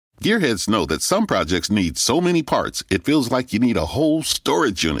Gearheads know that some projects need so many parts, it feels like you need a whole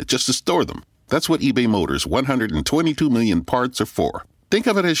storage unit just to store them. That's what eBay Motors' 122 million parts are for. Think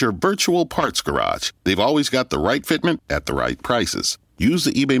of it as your virtual parts garage. They've always got the right fitment at the right prices. Use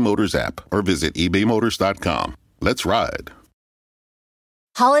the eBay Motors app or visit ebaymotors.com. Let's ride.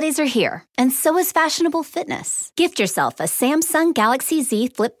 Holidays are here, and so is fashionable fitness. Gift yourself a Samsung Galaxy Z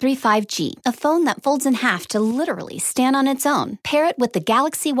Flip 3 5G, a phone that folds in half to literally stand on its own. Pair it with the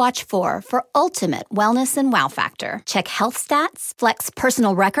Galaxy Watch 4 for ultimate wellness and wow factor. Check health stats, flex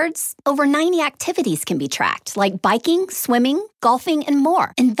personal records. Over 90 activities can be tracked, like biking, swimming, golfing, and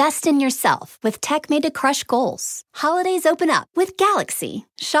more. Invest in yourself with tech made to crush goals. Holidays open up with Galaxy.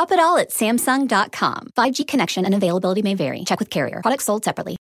 Shop it all at Samsung.com. 5G connection and availability may vary. Check with carrier. Products sold separately.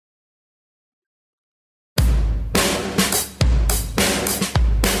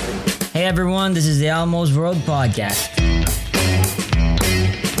 Hey everyone, this is the Almost World Podcast.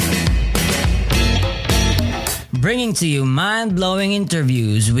 Bringing to you mind-blowing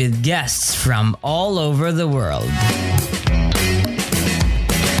interviews with guests from all over the world.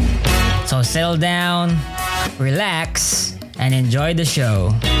 So settle down, relax, and enjoy the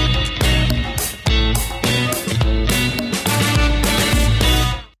show.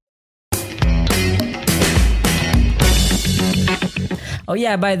 Oh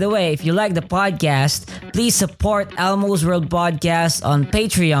yeah, by the way, if you like the podcast, please support Elmo's World Podcast on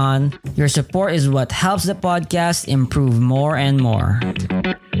Patreon. Your support is what helps the podcast improve more and more.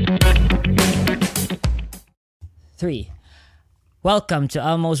 3. Welcome to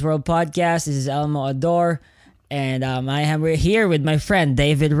Elmo's World Podcast. This is Elmo Ador, and I am here with my friend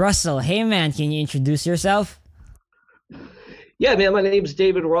David Russell. Hey man, can you introduce yourself? Yeah, man, my name's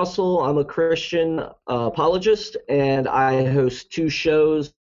David Russell. I'm a Christian apologist, and I host 2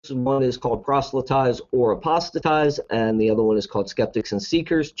 shows. One is called Proselytize or Apostatize, and the other one is called Skeptics and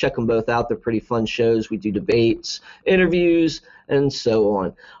Seekers. Check them both out. They're pretty fun shows. We do debates, interviews, and so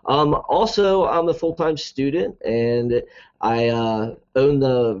on. Also, I'm a full-time student, and I own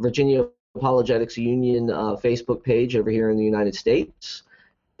the Virginia Apologetics Union Facebook page over here in the United States.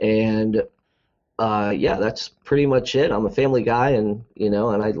 And yeah, that's pretty much it. I'm a family guy, and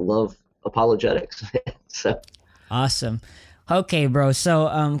and I love apologetics. So awesome. Okay, bro.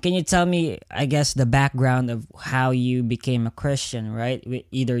 So, can you tell me, I guess, the background of how you became a Christian, right?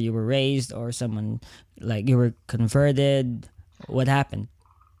 Either you were raised or someone like you were converted. What happened?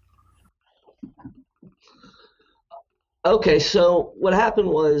 Okay, so what happened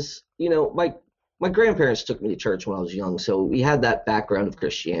was, my grandparents took me to church when I was young, so we had that background of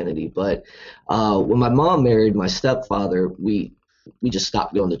Christianity. But when my mom married my stepfather, we just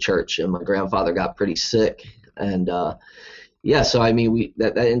stopped going to church, and my grandfather got pretty sick, and yeah, so I mean,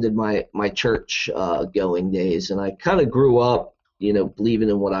 that ended my church going days, and I kind of grew up, believing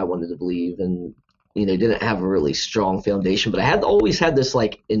in what I wanted to believe, and didn't have a really strong foundation, but I always had this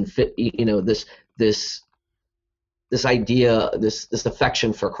this idea, this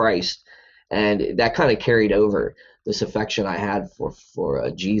affection for Christ. And that kind of carried over, this affection I had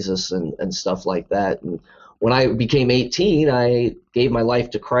for Jesus and stuff like that. And when I became 18, I gave my life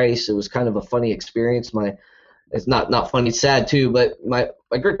to Christ. It was kind of a funny experience. It's not funny, it's sad too. But my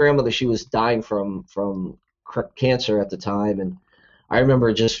great grandmother, she was dying from cancer at the time, and I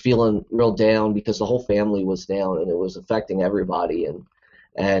remember just feeling real down because the whole family was down, and it was affecting everybody.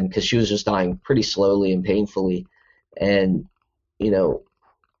 And because she was just dying pretty slowly and painfully, and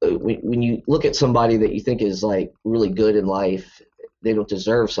when you look at somebody that you think is like really good in life, they don't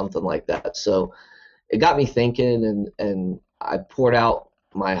deserve something like that. So it got me thinking, and I poured out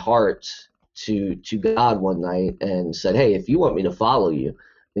my heart to God one night and said, hey, if you want me to follow you,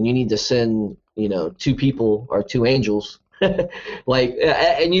 then you need to send 2 people or 2 angels. Like,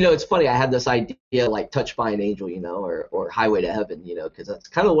 and it's funny, I had this idea like Touched by an Angel, or Highway to Heaven, because that's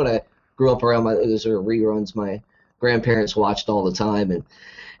kind of what I grew up around. Those are reruns my grandparents watched all the time,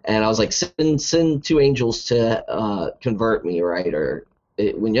 and I was like, send 2 angels to convert me, right? Or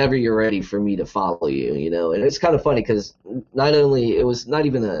whenever you're ready for me to follow you, And it's kind of funny because it was not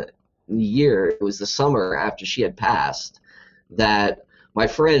even a year, it was the summer after she had passed that my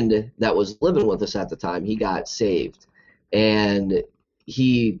friend that was living with us at the time, he got saved. And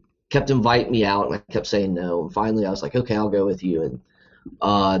he kept inviting me out, and I kept saying no. And finally I was like, okay, I'll go with you. And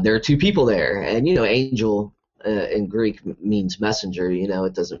there are 2 people there. And, angel in Greek means messenger,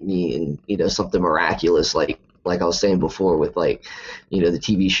 it doesn't mean, something miraculous like I was saying before with the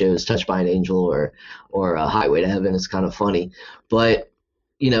TV shows Touched by an Angel or Highway to Heaven. It's kind of funny. But,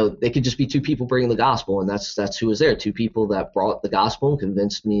 they could just be two people bringing the gospel, and that's who was there. Two people that brought the gospel and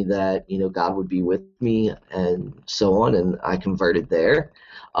convinced me that God would be with me, and so on. And I converted there,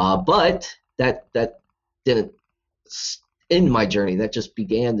 but that didn't end my journey. That just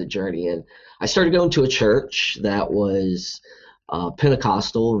began the journey, and I started going to a church that was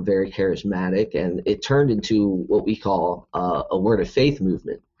Pentecostal and very charismatic, and it turned into what we call a Word of Faith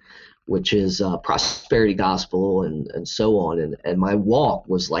movement, which is prosperity gospel and so on. And my walk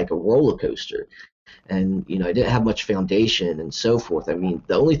was like a roller coaster. And, I didn't have much foundation and so forth. I mean,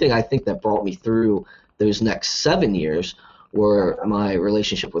 the only thing I think that brought me through those next 7 years were my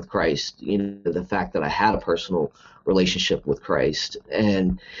relationship with Christ, the fact that I had a personal relationship with Christ.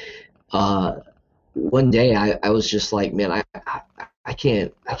 And one day I was just like, man, I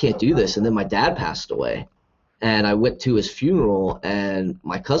can't do this. And then my dad passed away. And I went to his funeral, and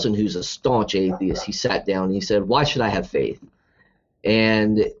my cousin, who's a staunch atheist, he sat down and he said, "Why should I have faith?"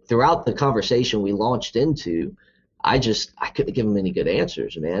 And throughout the conversation we launched into, I couldn't give him any good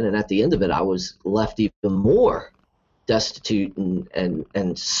answers, man. And at the end of it, I was left even more destitute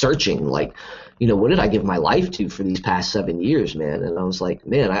and searching, like, what did I give my life to for these past 7 years, man? And I was like,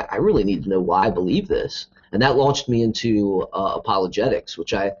 man, I really need to know why I believe this. And that launched me into apologetics,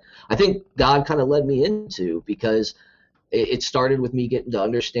 which I think God kind of led me into, because it started with me getting to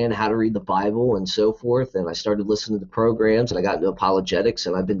understand how to read the Bible and so forth. And I started listening to programs, and I got into apologetics,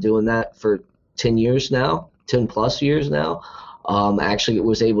 and I've been doing that for 10 years now, 10 plus years now. Actually,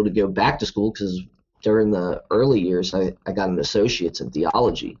 was able to go back to school because during the early years, I got an associate's in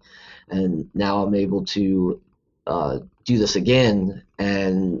theology. And now I'm able to do this again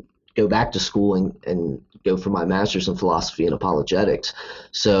and go back to school and go for my master's in philosophy and apologetics.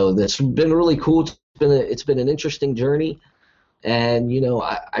 So that's been really cool. It's been an interesting journey, and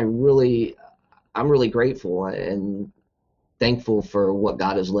I'm really grateful and thankful for what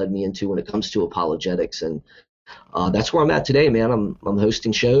God has led me into when it comes to apologetics, and that's where I'm at today, man. I'm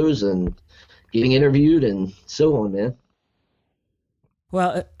hosting shows and getting interviewed and so on, man.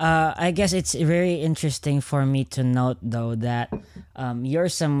 Well, I guess it's very interesting for me to note, though, that you're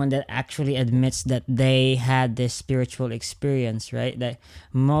someone that actually admits that they had this spiritual experience, right? That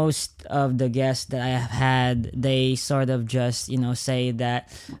most of the guests that I have had, they sort of just, say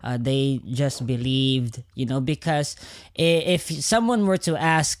that they just believed, because if someone were to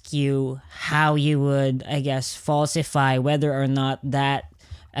ask you how you would, I guess, falsify whether or not that,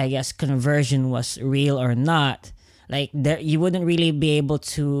 I guess, conversion was real or not, like you wouldn't really be able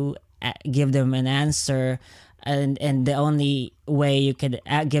to give them an answer, and the only way you could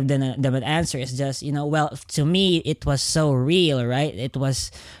give them an answer is just, well, to me it was so real, right? It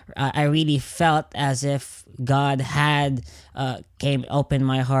was I really felt as if God had opened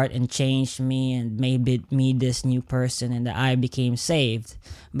my heart and changed me and made me this new person, and that I became saved.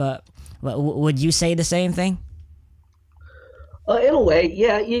 But would you say the same thing? In a way,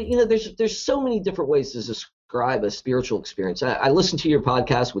 yeah. There's so many different ways to describe a spiritual experience. I listened to your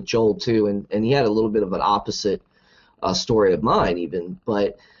podcast with Joel too, and he had a little bit of an opposite story of mine even.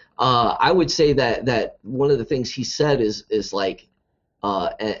 But I would say that one of the things he said is like,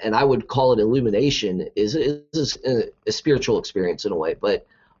 and I would call it illumination, is a spiritual experience in a way. But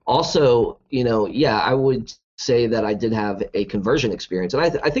also, I would say that I did have a conversion experience, and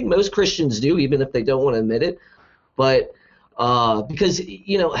I think most Christians do, even if they don't want to admit it. But because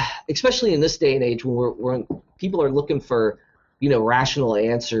especially in this day and age when people are looking for rational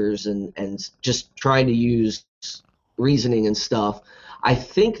answers and just trying to use reasoning and stuff, I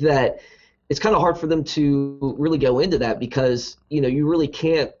think that it's kind of hard for them to really go into that, because you really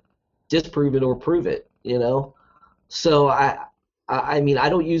can't disprove it or prove it. So I mean, I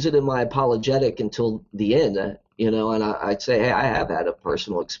don't use it in my apologetic until the end. And I'd say, hey, I have had a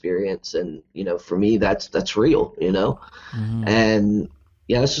personal experience, and for me, that's real. Mm-hmm. And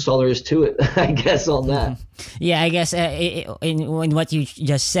yeah, that's just all there is to it, I guess, on that. Yeah, I guess in what you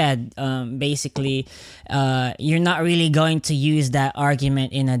just said, basically, you're not really going to use that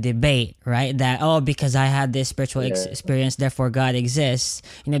argument in a debate, right? That, because I had this spiritual experience, therefore God exists.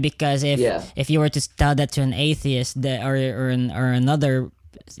 Because if you were to tell that to an atheist or another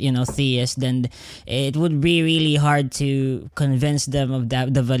theist, then it would be really hard to convince them of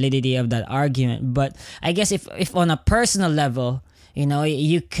the validity of that argument. But I guess if on a personal level,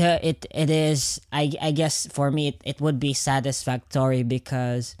 you could, it is, I guess for me it would be satisfactory,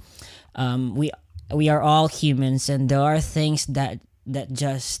 because we are all humans, and there are things that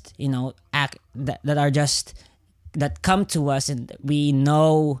just act that are just that come to us, and we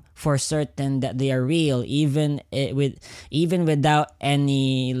know for certain that they are real, even without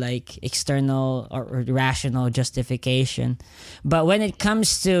any like external or rational justification. But when it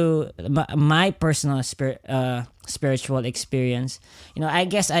comes to my personal spiritual experience, I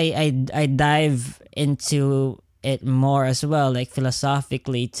guess I dive into it more as well, like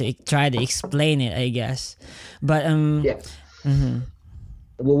philosophically, to try to explain it, I guess. But Yeah.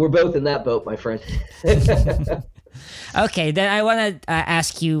 Well, we're both in that boat, my friend. Okay, then I want to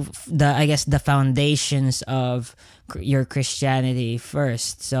ask you the foundations of your Christianity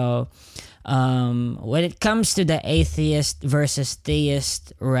first. So, when it comes to the atheist versus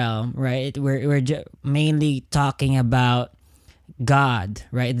theist realm, right? We're mainly talking about God,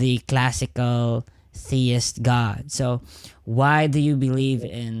 right? The classical theist God. So, why do you believe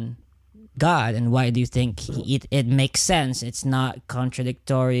in God, and why do you think it makes sense? It's not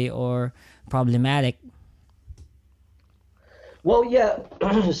contradictory or problematic. Well, yeah.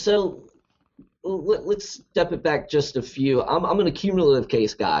 So let's step it back just a few. I'm an accumulative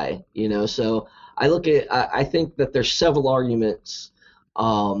case guy, So I think that there's several arguments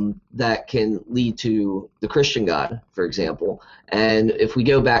that can lead to the Christian God, for example. And if we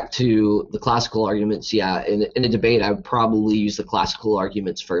go back to the classical arguments, yeah, in a debate, I would probably use the classical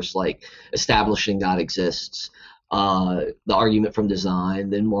arguments first, like establishing God exists, the argument from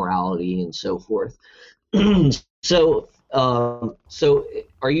design, then morality, and so forth. So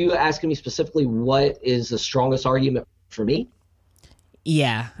are you asking me specifically what is the strongest argument for me?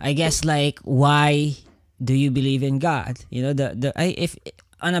 Yeah, I guess like why do you believe in God? If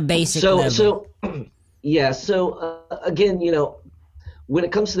on a basic level. Yeah. So again, when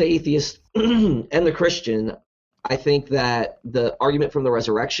it comes to the atheist and the Christian, I think that the argument from the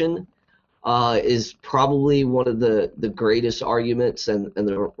resurrection is probably one of the greatest arguments, and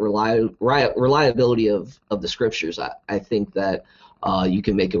the reliability of the scriptures. I think that you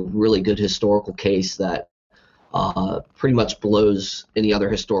can make a really good historical case that pretty much blows any other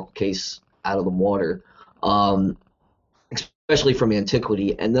historical case out of the water, especially from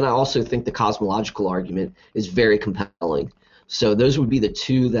antiquity. And then I also think the cosmological argument is very compelling. So those would be the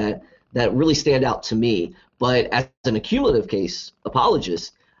two that really stand out to me. But as an accumulative case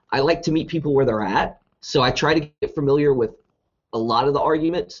apologist, I like to meet people where they're at. So I try to get familiar with a lot of the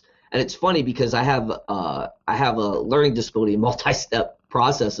arguments. And it's funny because I have a learning disability in multi-step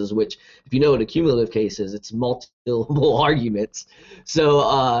processes, which, if you know what a cumulative case is, it's multiple arguments. So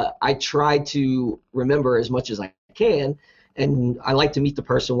I try to remember as much as I can, and I like to meet the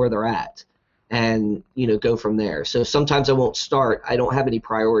person where they're at, and go from there. So sometimes I don't have any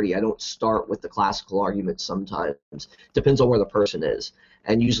priority. I don't start with the classical arguments. Sometimes depends on where the person is,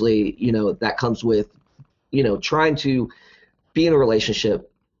 and usually that comes with trying to be in a relationship,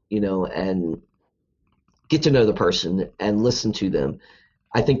 and get to know the person and listen to them.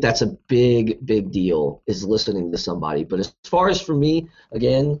 I think that's a big deal, is listening to somebody. But as far as for me,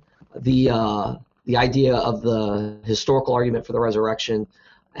 again, the idea of the historical argument for the resurrection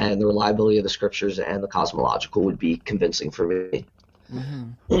and the reliability of the scriptures and the cosmological would be convincing for me.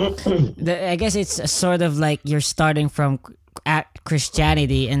 Mm-hmm. I guess it's sort of like you're starting from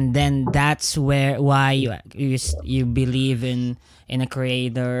Christianity, and then that's why you believe in a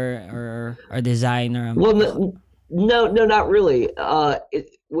creator or a designer. Well, no, not really.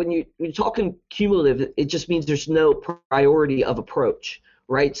 When you're talking cumulative, it just means there's no priority of approach,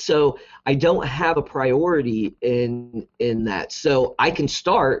 right? So I don't have a priority in that. So I can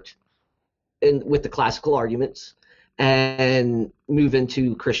start with the classical arguments and move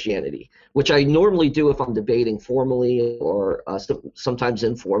into Christianity, which I normally do if I'm debating formally or sometimes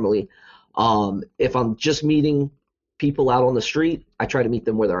informally. If I'm just meeting people out on the street, I try to meet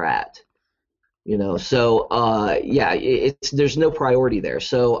them where they're at. So there's no priority there.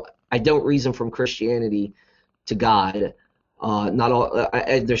 So I don't reason from Christianity to God. Not all.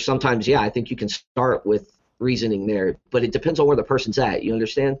 There's sometimes, I think you can start with reasoning there, but it depends on where the person's at. You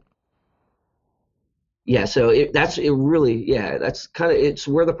understand? Yeah. So that's kind of, it's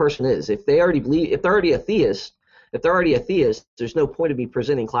where the person is. If they're already a theist, there's no point of me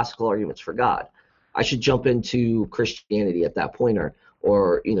presenting classical arguments for God. I should jump into Christianity at that point, or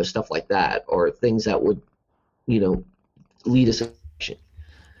stuff like that, or things that would lead us in action.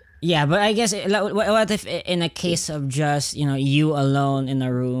 Yeah, but I guess what if in a case of just you alone in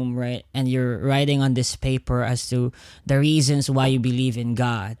a room, right, and you're writing on this paper as to the reasons why you believe in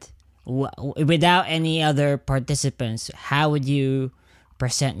God, without any other participants, how would you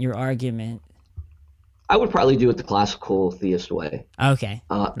present your argument? I would probably do it the classical theist way. Okay.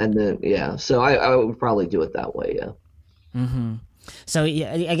 And then so I would probably do it that way. Yeah. So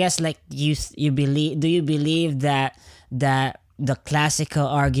I guess like you believe, do you believe that the classical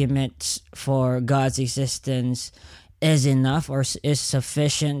argument for God's existence is enough or is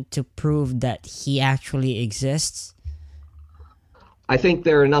sufficient to prove that he actually exists? I think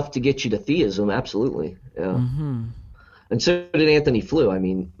they're enough to get you to theism. Absolutely. Yeah. And so did Anthony Flew. I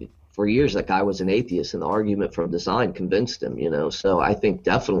mean, for years that guy was an atheist, and the argument from design convinced him. So I think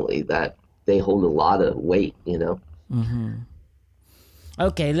definitely that they hold a lot of weight.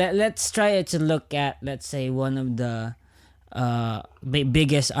 Okay, let's try to look at, let's say, one of the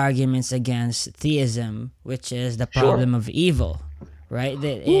biggest arguments against theism, which is the problem of evil, right?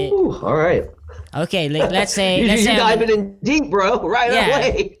 Ooh, all right. Okay, let's say you're diving in deep, bro. Right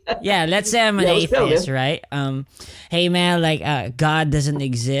away. Yeah, let's say I'm an atheist, right? Hey man, like God doesn't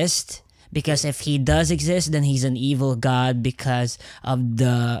exist, because if he does exist, then he's an evil God because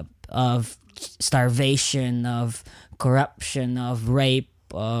of starvation, of corruption, of rape,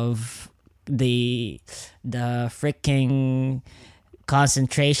 of the freaking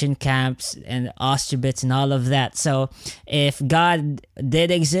concentration camps and Auschwitz and all of that. So if God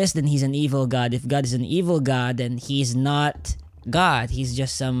did exist, then he's an evil God. If God is an evil God, then he's not God. He's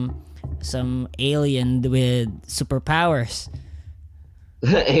just some alien with superpowers.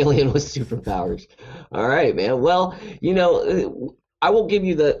 Alien with superpowers. All right, man. Well, I won't give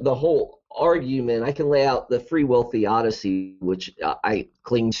you the whole argument. I can lay out the free will theodicy, which I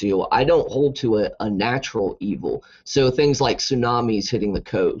cling to. I don't hold to a natural evil. So things like tsunamis hitting the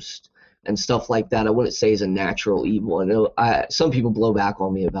coast and stuff like that, I wouldn't say is a natural evil. I know some people blow back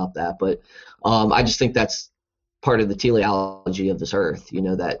on me about that, but I just think that's part of the teleology of this earth.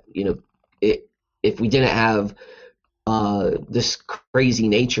 If we didn't have this crazy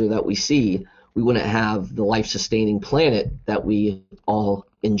nature that we see, we wouldn't have the life-sustaining planet that we all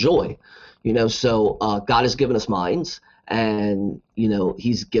enjoy. So God has given us minds, and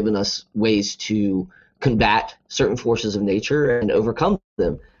he's given us ways to combat certain forces of nature and overcome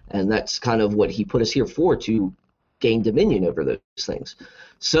them, and that's kind of what he put us here for, to gain dominion over those things.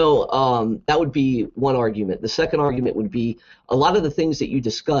 So that would be one argument. The second argument would be, a lot of the things that you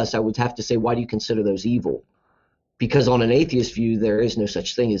discuss, I would have to say, why do you consider those evil? Because on an atheist view, there is no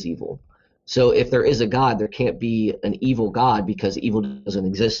such thing as evil. So if there is a God, there can't be an evil God, because evil doesn't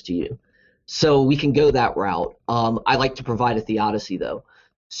exist to you. So we can go that route. I like to provide a theodicy, though.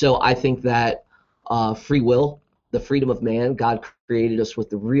 So I think that free will, the freedom of man, God created us with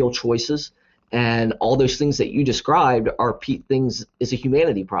the real choices, and all those things that you described are things, is a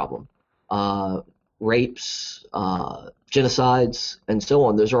humanity problem. Rapes, genocides, and so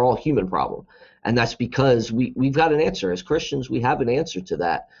on, those are all human problem. And that's because we've got an answer. As Christians, we have an answer to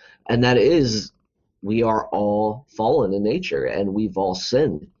that. And that is, we are all fallen in nature, and we've all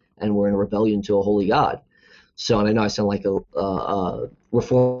sinned, and we're in rebellion to a holy God. So, and I know I sound like a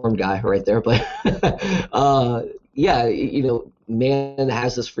reformed guy right there, but man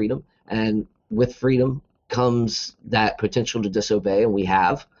has this freedom, and with freedom comes that potential to disobey, and we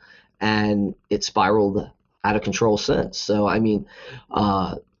have, and it spiraled out of control since. So, I mean,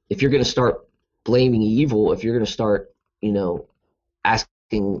 if you're going to start blaming evil, if you're going to start, asking,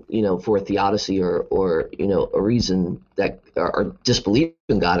 for a theodicy or a reason that, or disbelief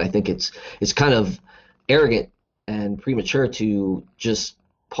in God, I think it's kind of arrogant and premature to just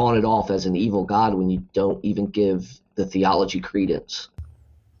pawn it off as an evil God when you don't even give the theology credence.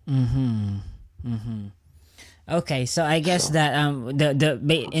 Okay, so I guess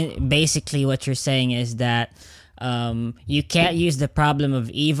that basically what you're saying is that you can't use the problem of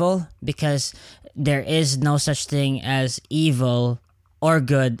evil, because there is no such thing as evil or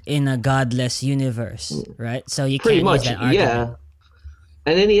good in a godless universe, right? So you can't use that argument. Yeah.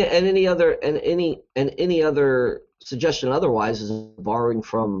 And any other suggestion otherwise is borrowing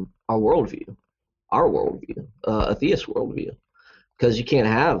from our worldview, a theist worldview, because you can't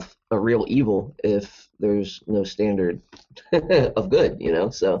have a real evil if there's no standard of good,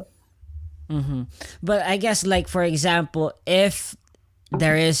 So. But I guess, like, for example, if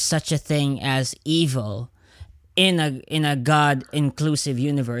there is such a thing as evil in a God inclusive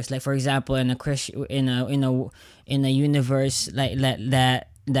universe, like for example in a Christian in a universe like that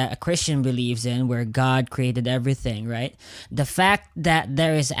a Christian believes in, where God created everything, right? The fact that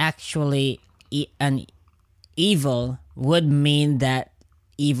there is actually an evil would mean that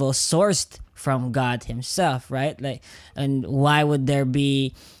evil sourced from God himself, right? Like, and why would there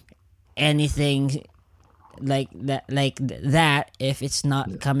be anything like that if it's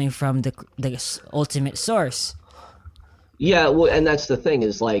not coming from the ultimate source? Yeah, well, and that's the thing,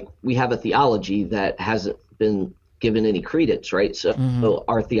 is like, we have a theology that hasn't been given any credence, right? So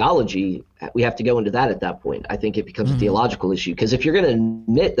our theology, we have to go into that at that point. I think it becomes a theological issue, because if you're going to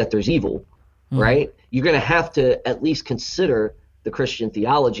admit that there's evil, right, you're going to have to at least consider the Christian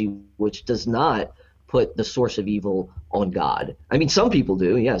theology, which does not put the source of evil on God. I mean, some people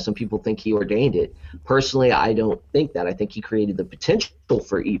do. Yeah, some people think he ordained it. Personally, I don't think that. I think he created the potential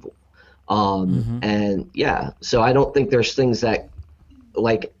for evil. And yeah, so I don't think there's things that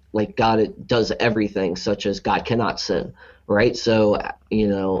like God does everything, such as God cannot sin, right? So,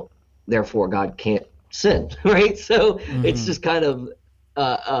 therefore God can't sin, right? So it's just kind of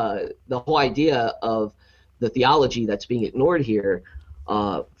the whole idea of the theology that's being ignored here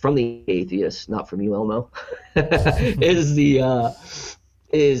from the atheists, not from you, Elmo,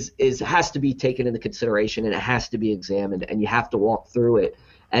 is has to be taken into consideration, and it has to be examined, and you have to walk through it.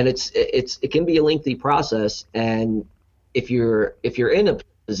 And it can be a lengthy process. And if you're in a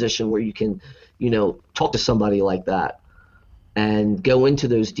position where you can, talk to somebody like that and go into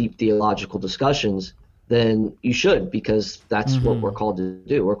those deep theological discussions, then you should, because that's what we're called to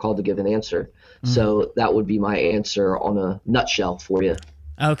do. We're called to give an answer. So that would be my answer on a nutshell for you.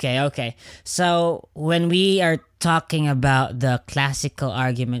 Okay. So when we are talking about the classical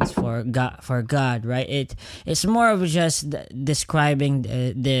arguments for God, right? It's more of just describing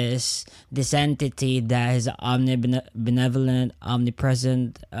this entity that is omnibenevolent,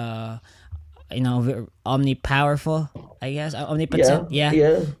 omnipresent, omnipowerful, I guess, omnipotent.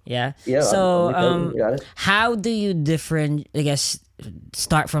 Yeah. So how do you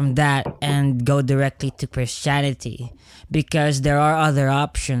start from that and go directly to Christianity? Because there are other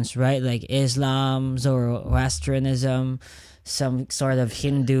options, right? Like Islam, Zoroastrianism, some sort of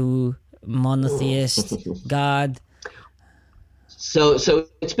Hindu monotheist God. So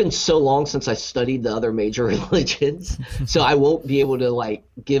it's been so long since I studied the other major religions, so I won't be able to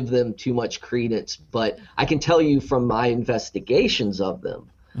give them too much credence. But I can tell you from my investigations of them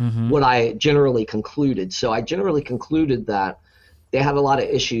what I generally concluded. So I generally concluded that they had a lot of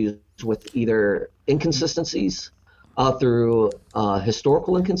issues with either inconsistencies through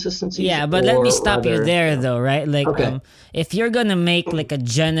historical inconsistencies. Yeah, but let me stop you there, though, right? If you're gonna make a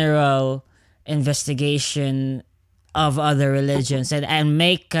general investigation of other religions and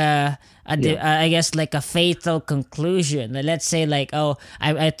make I guess a fatal conclusion. Let's say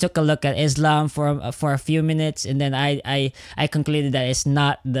I took a look at Islam for a few minutes, and then I concluded that it's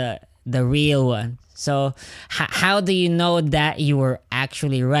not the real one. So how do you know that you were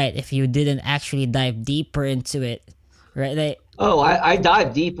actually right if you didn't actually dive deeper into it, right? I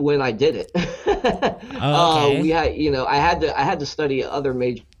dived deep when I did it. Okay. I had to study other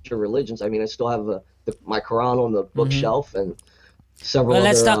major religions. I mean, I still have my Quran on the bookshelf and several. Well,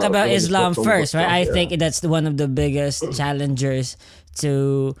 let's other, talk about Islam first, right? I Yeah. think that's one of the biggest challengers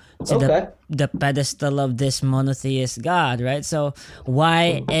to the pedestal of this monotheist God, right? So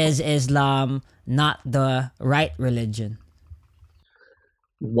why is Islam not the right religion?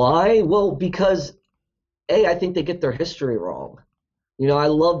 Why? Well, because I think they get their history wrong. I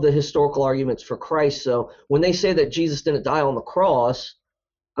love the historical arguments for Christ. So when they say that Jesus didn't die on the cross,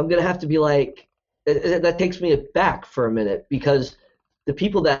 I'm going to have to be like, that takes me back for a minute, because the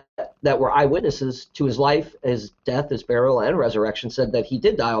people that were eyewitnesses to his life, his death, his burial, and resurrection said that he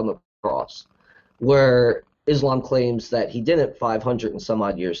did die on the cross, where Islam claims that he didn't 500 and some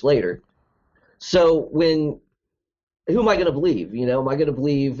odd years later. So who am I going to believe? Am I going to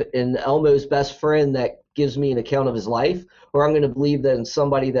believe in Elmo's best friend that gives me an account of his life, or I'm going to believe that in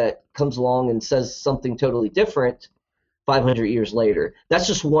somebody that comes along and says something totally different 500 years later? That's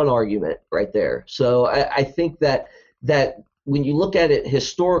just one argument right there. So I think that when you look at it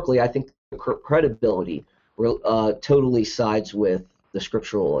historically, I think the credibility totally sides with the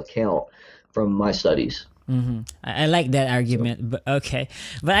scriptural account from my studies. I like that argument, but okay.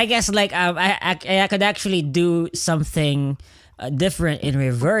 But I guess I could actually do something different in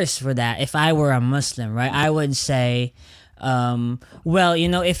reverse for that. If I were a Muslim, right, I would say,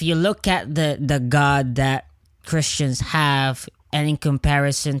 if you look at the God that Christians have, and in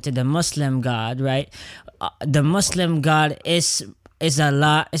comparison to the Muslim God, right, the Muslim God is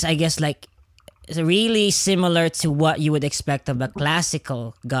I guess it's really similar to what you would expect of a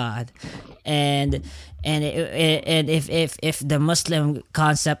classical God, and if the Muslim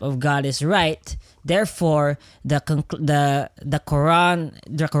concept of God is right, therefore the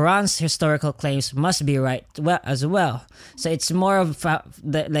Quran's historical claims must be right as well. So it's more of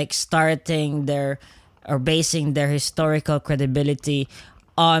starting or basing their historical credibility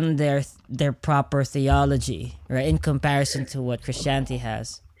on their proper theology, right, in comparison to what Christianity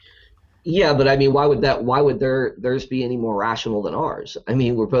has. Yeah, but I mean, why would theirs be any more rational than ours? I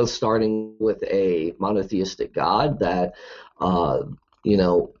mean, we're both starting with a monotheistic God that, uh, you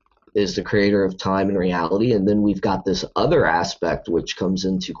know, is the creator of time and reality, and then we've got this other aspect which comes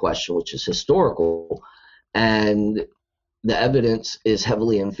into question, which is historical, and the evidence is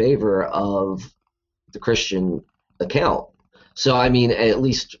heavily in favor of the Christian account. So, I mean, at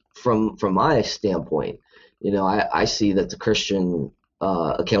least from my standpoint, I see that the Christian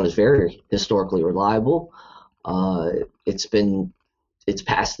account is very historically reliable. Uh, it's been it's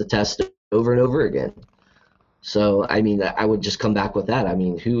passed the test over and over again. So, I mean, I would just come back with that. I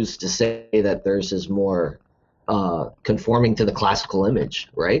mean, who's to say that theirs is more conforming to the classical image,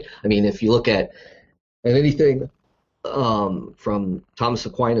 right? I mean, if you look at anything from Thomas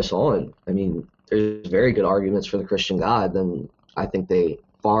Aquinas on, I mean, there's very good arguments for the Christian God. Then I think they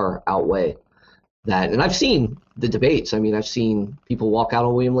far outweigh that. And I've seen the debates. I mean, I've seen people walk out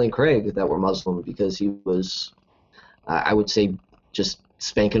on William Lane Craig that were Muslim because he was, I would say, just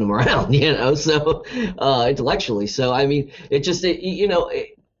spanking them around, so intellectually. So, I mean, it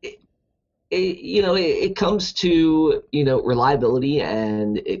comes to, reliability,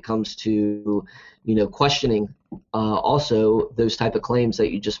 and it comes to, questioning also those type of claims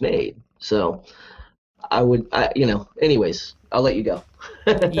that you just made. So anyways, I'll let you go.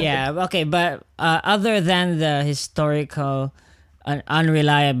 Yeah, okay, but other than the historical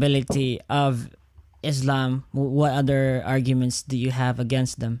unreliability of Islam, what other arguments do you have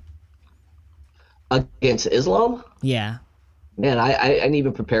against them? Against Islam? Yeah. Man, I didn't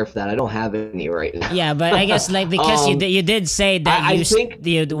even prepare for that. I don't have any right now. Yeah, but I guess like because you did say that I think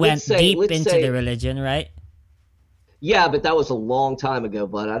you went deep into say, the religion, right? Yeah, but that was a long time ago.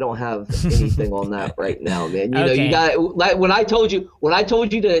 But I don't have anything on that right now, man. Okay. You got like when I told you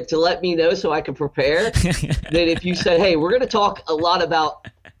to let me know so I could prepare. That if you said, "Hey, we're going to talk a lot about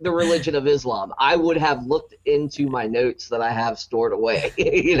the religion of Islam," I would have looked into my notes that I have stored away.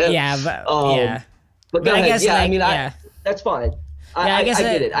 Yeah, but yeah. But go I ahead. guess, Yeah, like, I mean, yeah. That's fine. Yeah, I guess I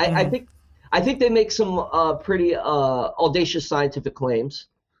get it. mhm. I think they make some pretty audacious scientific claims,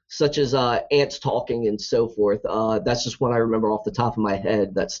 such as ants talking and so forth. That's just one I remember off the top of my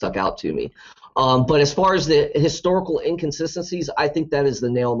head that stuck out to me. But as far as the historical inconsistencies, I think that is the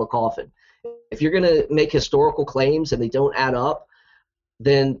nail in the coffin. If you're going to make historical claims and they don't add up,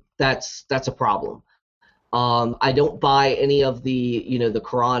 then that's a problem. I don't buy any of the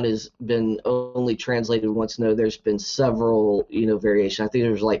Quran has been only translated once. No, there's been several, variations. I think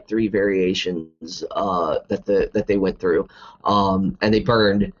there's like 3 variations that they went through, and they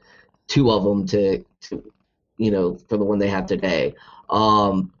burned 2 of them to for the one they have today.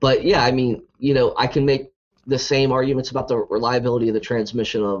 But yeah, I mean, I can make the same arguments about the reliability of the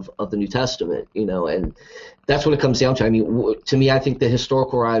transmission of the New Testament, and that's what it comes down to. I mean, to me, I think the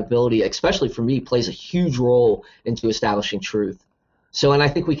historical reliability, especially for me, plays a huge role into establishing truth. So, and I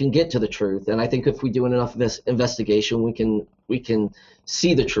think we can get to the truth, and I think if we do enough investigation, we can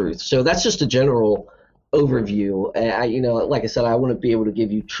see the truth. So that's just a general overview. Like I said, I wouldn't be able to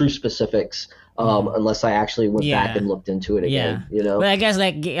give you true specifics unless I actually went back and looked into it again. But I guess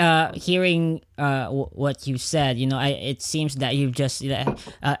like hearing what you said, it seems that you just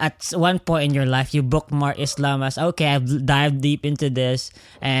at one point in your life you bookmark Islam as, okay, I've dived deep into this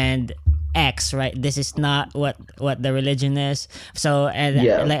and X, right? This is not what the religion is. So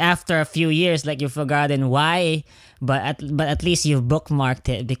like after a few years, like you've forgotten why, but at least you've bookmarked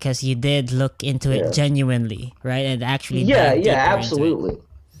it because you did look into it genuinely, right? And actually absolutely.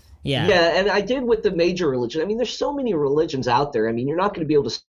 Yeah. Yeah, and I did with the major religion. I mean, there's so many religions out there. I mean, you're not going to be able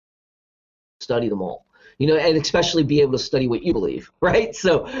to study them all, and especially be able to study what you believe, right?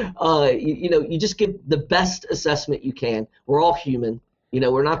 So, you just give the best assessment you can. We're all human.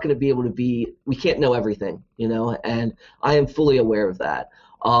 We're not going to be able to we can't know everything, and I am fully aware of that.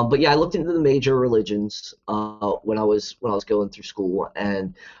 But yeah, I looked into the major religions when I was going through school,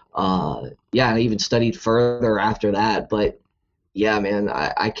 and I even studied further after that. But yeah, man,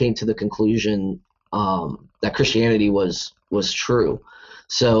 I came to the conclusion that Christianity was true.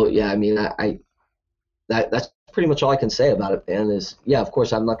 So yeah, I mean, that's pretty much all I can say about it, man. Is of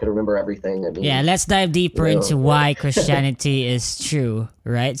course I'm not going to remember everything. I mean, let's dive deeper into why Christianity is true,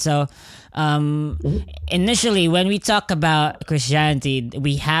 right? So, initially, when we talk about Christianity,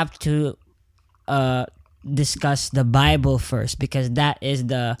 we have to discuss the Bible first, because that is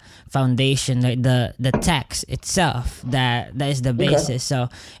the foundation, like the text itself, that is the basis. So,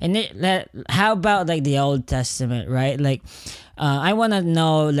 and how about like the Old Testament, right? Like, I want to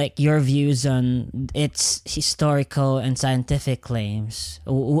know like your views on its historical and scientific claims.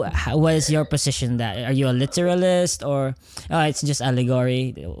 What is your position? That are you a literalist, or it's just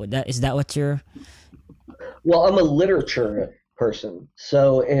allegory? Is that what you're? Well, I'm a literature person.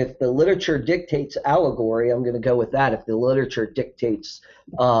 So if the literature dictates allegory, I'm going to go with that. If the literature dictates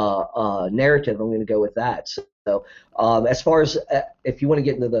narrative, I'm going to go with that. So as far as if you want to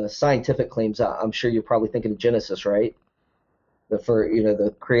get into the scientific claims, I'm sure you're probably thinking of Genesis, right?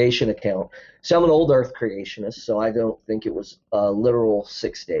 The creation account. So I'm an old Earth creationist, so I don't think it was literal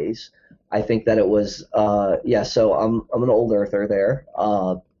 6 days. I think that it was So I'm an old Earther there.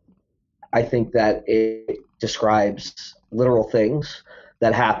 I think that it describes literal things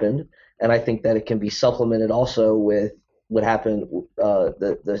that happened, and I think that it can be supplemented also with what happened,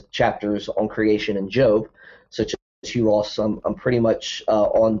 the chapters on creation in Job, such as Hugh Ross. I'm pretty much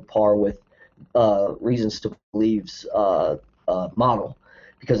on par with Reasons to Believe's model,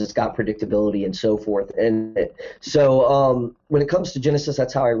 because it's got predictability and so forth. And so when it comes to Genesis,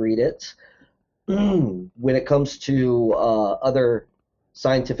 that's how I read it. When it comes to other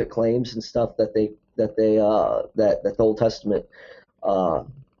scientific claims and stuff that the Old Testament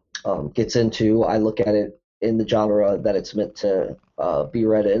gets into, I look at it in the genre that it's meant to be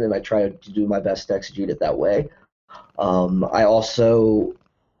read in, and I try to do my best to exegete it that way. I also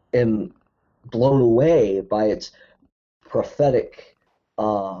am blown away by its prophetic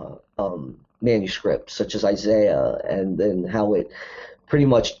manuscripts, such as Isaiah, and then how it pretty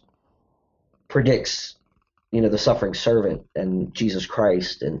much predicts the suffering servant and Jesus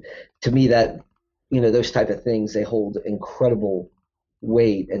Christ. And to me, that those type of things, they hold incredible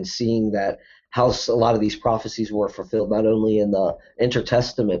weight, and seeing that how a lot of these prophecies were fulfilled not only in the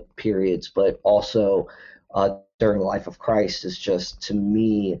intertestament periods but also during the life of Christ is just, to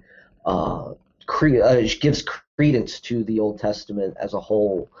me, gives credence to the Old Testament as a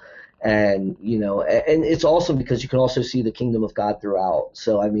whole. And and it's awesome because you can also see the kingdom of God throughout.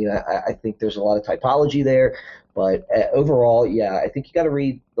 So I mean, I think there's a lot of typology there, but overall, I think you got to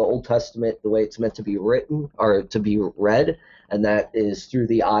read the Old Testament the way it's meant to be written or to be read, and that is through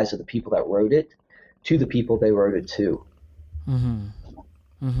the eyes of the people that wrote it, to the people they wrote it to.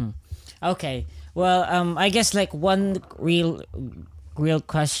 Okay, well, I guess like one real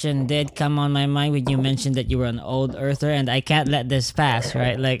question did come on my mind when you mentioned that you were an old earther, and I can't let this pass,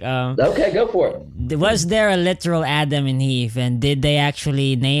 right? Like, okay, go for it. Was there a literal Adam and Eve, and did they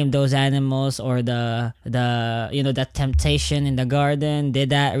actually name those animals, or the that temptation in the garden? Did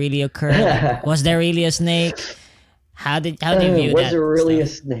that really occur? Like, was there really a snake? How do you view that? Was there really a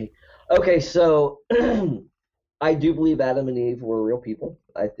snake? Okay, so I do believe Adam and Eve were real people.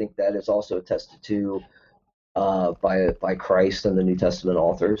 I think that is also attested to by Christ and the New Testament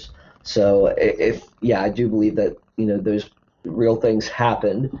authors. So I do believe that those real things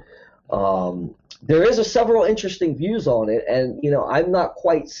happened. There is several interesting views on it, and I'm not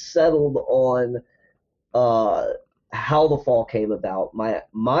quite settled on how the fall came about.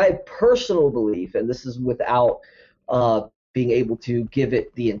 My personal belief, and this is without being able to give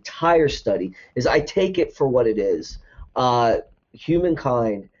it the entire study, is I take it for what it is.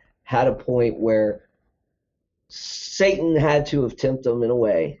 Humankind had a point where Satan had to have tempted them in a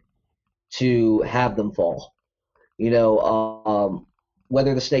way to have them fall.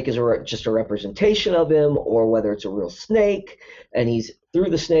 Whether the snake is just a representation of him, or whether it's a real snake, and he's through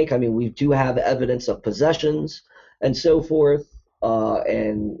the snake. I mean, we do have evidence of possessions and so forth,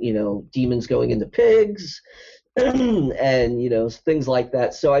 and demons going into pigs, and things like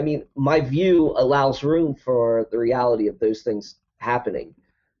that. So I mean, my view allows room for the reality of those things happening.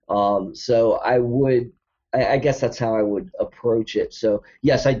 So I guess that's how I would approach it. So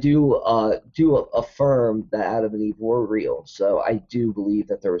yes, I do affirm that Adam and Eve were real. So I do believe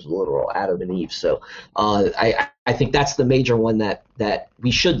that there was a literal Adam and Eve. So I think that's the major one that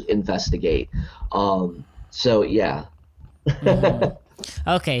we should investigate. So yeah.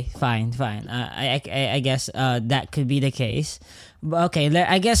 Okay, fine. I guess that could be the case. But okay,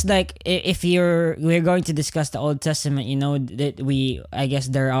 I guess like if we're going to discuss the Old Testament, that I guess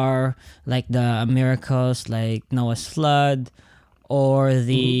there are like the miracles like Noah's flood, or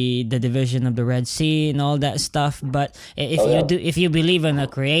the division of the Red Sea and all that stuff. But if you believe in a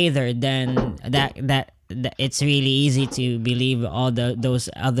creator, then it's really easy to believe all those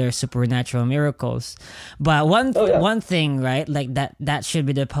other supernatural miracles. But one thing, right, like that should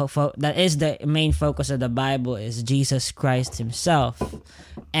be that is the main focus of the Bible, is Jesus Christ himself,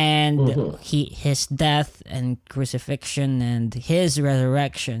 and his death and crucifixion and his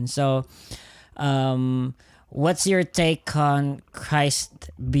resurrection. So what's your take on Christ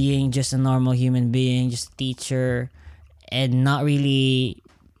being just a normal human being, just a teacher, and not really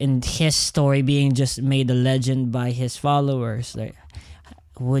in his story being just made a legend by his followers? Like,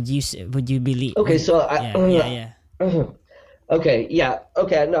 would you believe? Okay, so okay,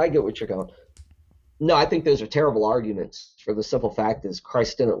 no, I get what you're going. No, I think those are terrible arguments, for the simple fact is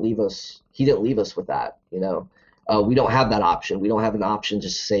Christ didn't leave us. He didn't leave us with that, you know. We don't have that option. We don't have an option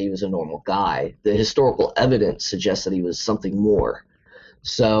just to say he was a normal guy. The historical evidence suggests that he was something more.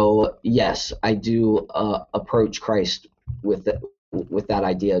 So yes, I do approach Christ with that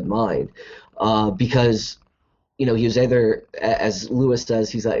idea in mind, because, you know, he was either, as Lewis says,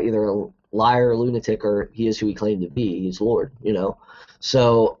 he's either a liar, a lunatic, or he is who he claimed to be. He's Lord, you know.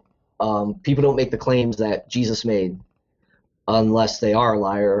 So people don't make the claims that Jesus made unless they are a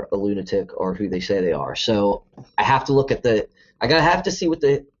liar, a lunatic, or who they say they are. So I have to look at I have to see what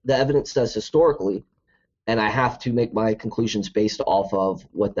the evidence says historically, and I have to make my conclusions based off of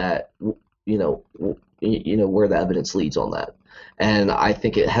what that, you know, where the evidence leads on that. And I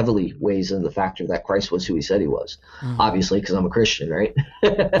think it heavily weighs in the factor that Christ was who he said he was, obviously, because I'm a Christian, right?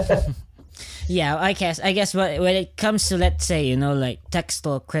 Yeah, I guess when it comes to, let's say, you know, like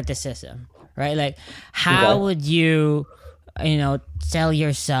textual criticism, right? Like, how would you, you know, tell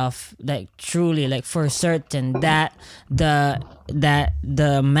yourself, like, truly, like, for certain that the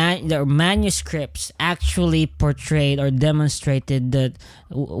manuscripts actually portrayed or demonstrated that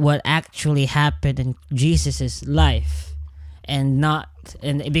what actually happened in Jesus's life, and not,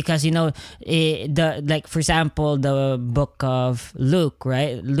 and because, you know, like, for example, the book of Luke,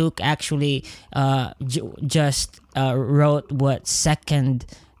 right? Luke actually just wrote what second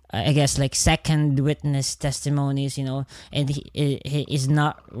witness testimonies, you know, and he is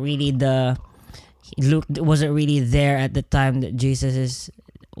not really Luke wasn't really there at the time that Jesus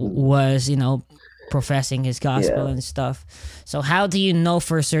was, you know, professing his gospel and stuff. So how do you know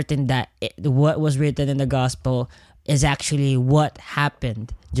for certain that what was written in the gospel is actually what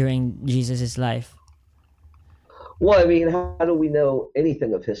happened during Jesus's life? Well, I mean, how do we know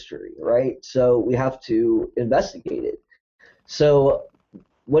anything of history, right? So we have to investigate it. So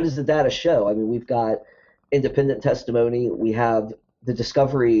what does the data show? I mean, we've got independent testimony. We have the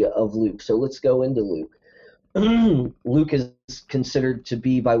discovery of Luke. So let's go into Luke. Luke is considered to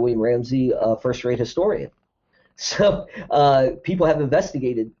be, by William Ramsey, a first-rate historian. So people have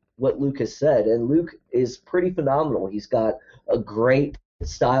investigated what Luke has said, and Luke is pretty phenomenal. He's got a great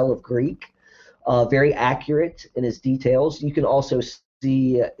style of Greek, very accurate in his details. You can also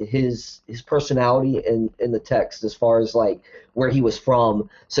see his personality in the text, as far as like where he was from,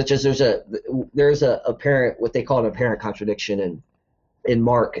 such as there's a apparent, what they call an apparent contradiction in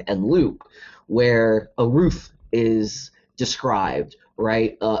Mark and Luke, where a roof is described,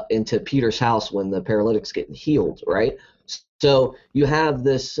 right, into Peter's house when the paralytic's getting healed, right? So you have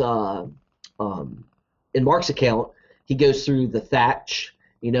this, in Mark's account, he goes through the thatch.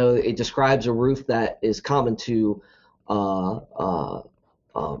 You know, it describes a roof that is common to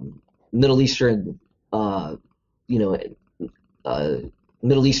Middle Eastern, Middle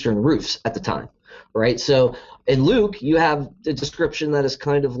Eastern roofs at the time, right? So in Luke, you have the description that is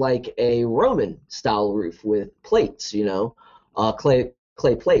kind of like a Roman style roof with plates, you know, clay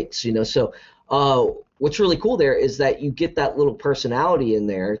plates, you know. So what's really cool there is that you get that little personality in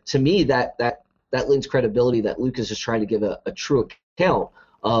there. To me, that lends credibility that Luke is just trying to give a true account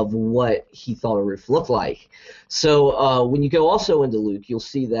of what he thought a roof looked like. So when you go also into Luke, you'll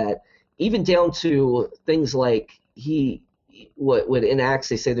see that even down to things like what in Acts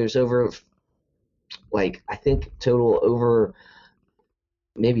they say there's over, like, I think total over,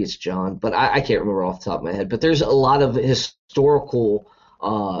 maybe it's John, but I can't remember off the top of my head, but there's a lot of historical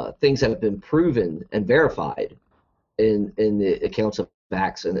things that have been proven and verified in the accounts of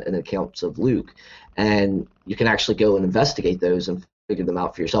Acts and accounts of Luke, and you can actually go and investigate those and figure them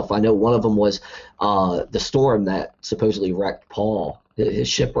out for yourself. I know one of them was the storm that supposedly wrecked Paul, his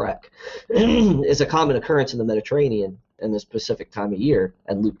shipwreck. Is a common occurrence in the Mediterranean in this specific time of year,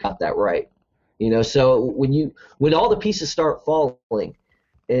 and Luke got that right. You know, so when all the pieces start falling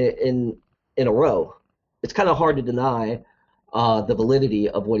in a row, it's kind of hard to deny the validity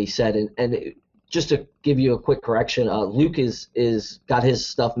of what he said. And just to give you a quick correction, Luke is got his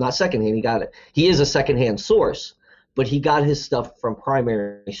stuff not secondhand. He is a secondhand source, but he got his stuff from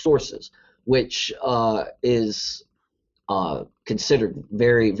primary sources. which is considered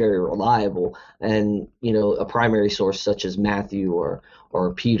very, very reliable, and a primary source such as Matthew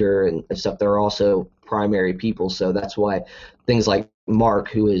or Peter and stuff, they're also primary people. So that's why things like Mark,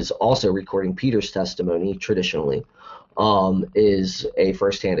 who is also recording Peter's testimony traditionally, is a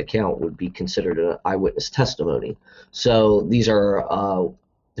firsthand account, would be considered an eyewitness testimony. So these are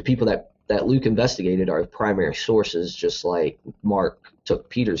the people that Luke investigated are primary sources, just like Mark took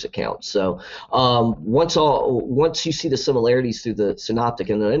Peter's account. So once you see the similarities through the synoptic,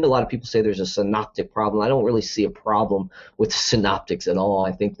 and a lot of people say there's a synoptic problem. I don't really see a problem with the synoptics at all.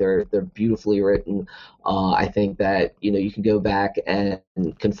 I think they're beautifully written. I think that you can go back and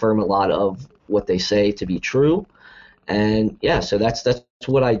confirm a lot of what they say to be true. And yeah, so that's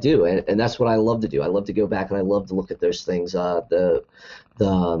what I do, and that's what I love to do. I love to go back and I love to look at those things. The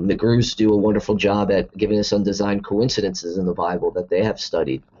McGrews do a wonderful job at giving us undesigned coincidences in the Bible that they have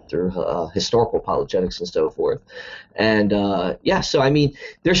studied through historical apologetics and so forth. And yeah, so I mean,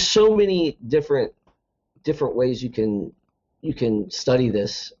 there's so many different ways you can study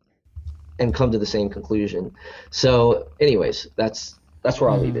this and come to the same conclusion. So, anyways, that's where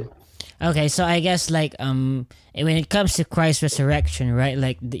I'll leave it. Okay, so I guess like when it comes to Christ's resurrection, right?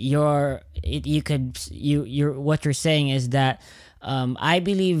 Like what you're saying is that I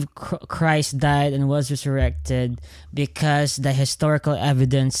believe Christ died and was resurrected because the historical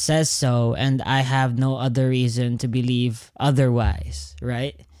evidence says so, and I have no other reason to believe otherwise,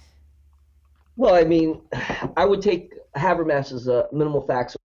 right? Well, I mean, I would take Habermas's minimal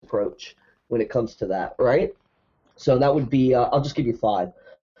facts approach when it comes to that, right? So that would be, I'll just give you 5.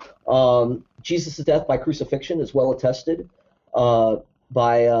 Jesus' death by crucifixion is well attested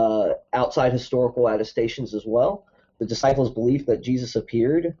by outside historical attestations as well. The disciples' belief that Jesus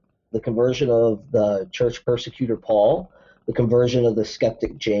appeared, the conversion of the church persecutor Paul, the conversion of the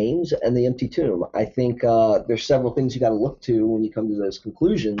skeptic James, and the empty tomb. I think there's several things you got to look to when you come to those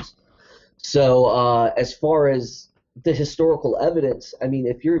conclusions. So as far as the historical evidence, I mean,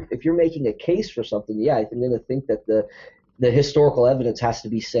 if you're making a case for something, yeah, I'm going to think that the historical evidence has to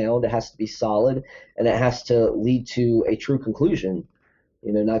be sound, it has to be solid, and it has to lead to a true conclusion,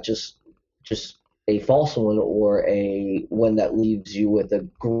 not just a false one or a one that leaves you with a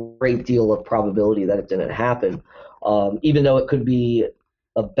great deal of probability that it didn't happen. Even though it could be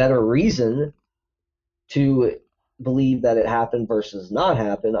a better reason to believe that it happened versus not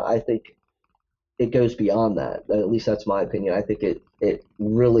happen, I think it goes beyond that. At least that's my opinion. I think it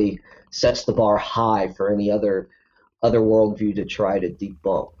really sets the bar high for any other worldview to try to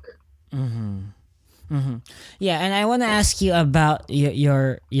debunk. Yeah, and I want to ask you about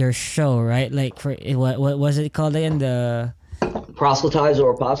your show, right? Like, for what was it called again? The Proselytize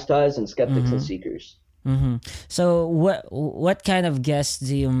or Apostatize and Skeptics and Seekers. So what kind of guests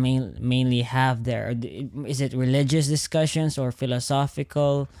do you mainly have there? Is it religious discussions or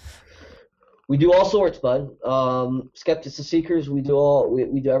philosophical? We do all sorts, bud. Skeptics and Seekers, we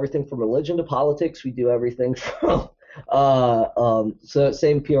do everything from religion to politics. We do everything from so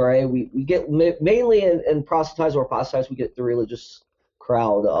same PRA. We get mainly in Proselytize or Apostatize, we get the religious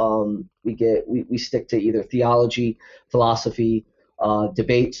crowd. We stick to either theology, philosophy,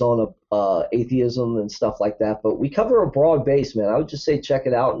 debates on atheism and stuff like that. But we cover a broad base, man. I would just say check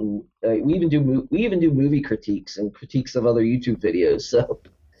it out, and we even do movie critiques and critiques of other YouTube videos. So.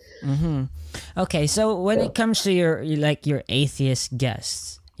 Okay, so when it comes to your atheist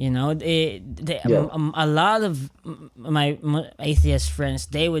guests, a lot of my atheist friends,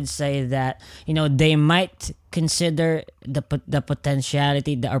 they would say that they might consider the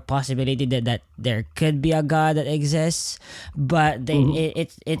potentiality or possibility that there could be a God that exists, but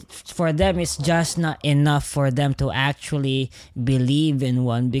it for them it's just not enough for them to actually believe in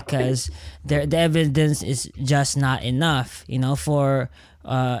one, because the evidence is just not enough, for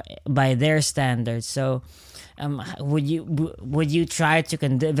by their standards. So would you try to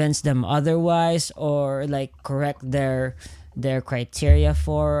convince them otherwise, or like correct their criteria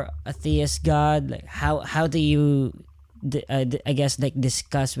for a theist God? Like how do you I guess like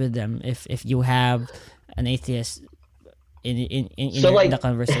discuss with them if you have an atheist in the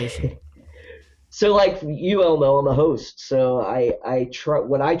conversation? So like you all know, I'm a host, so I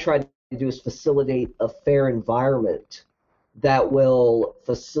try to do is facilitate a fair environment that will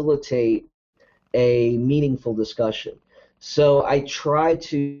facilitate a meaningful discussion. So I try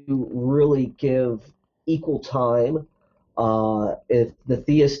to really give equal time. If the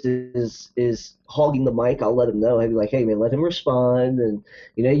theist is hogging the mic, I'll let him know. I'd be like, hey man, let him respond, and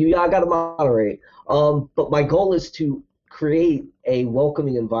I gotta moderate. But my goal is to create a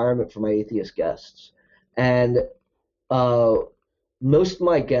welcoming environment for my atheist guests, and most of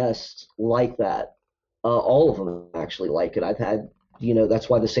my guests like that. All of them actually like it. I've had, that's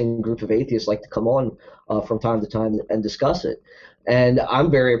why the same group of atheists like to come on from time to time and discuss it. And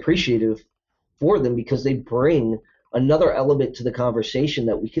I'm very appreciative for them because they bring another element to the conversation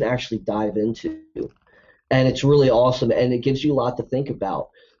that we can actually dive into. And it's really awesome, and it gives you a lot to think about.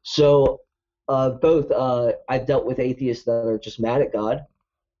 So I've dealt with atheists that are just mad at God.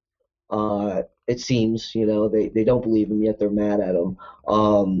 It seems, they don't believe him, yet they're mad at him.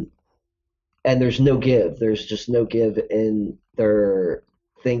 And there's no give. There's just no give in their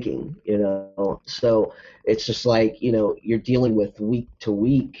thinking, So it's just like, you're dealing with week to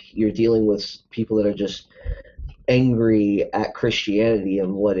week. You're dealing with people that are just angry at Christianity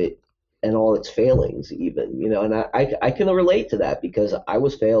and all its failings even, and I can relate to that because I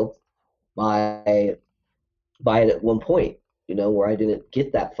was failed by it at one point, where I didn't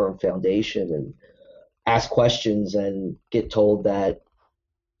get that firm foundation and ask questions and get told that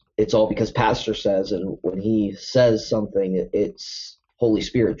it's all because pastor says, and when he says something, it's Holy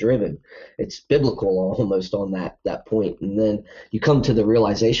Spirit driven. It's biblical almost on that point. And then you come to the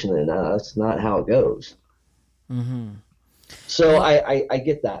realization that that's not how it goes. Mm-hmm. So I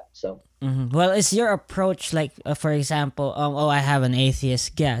get that. So. Mm-hmm. Well, is your approach like, for example, I have an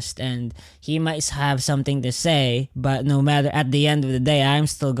atheist guest and he might have something to say, but no matter, at the end of the day, I'm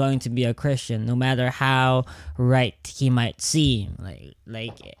still going to be a Christian, no matter how right he might seem.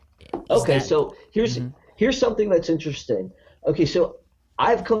 Okay, so here's something that's interesting. Okay, so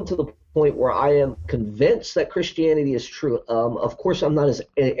I've come to the point where I am convinced that Christianity is true. Of course, I'm not as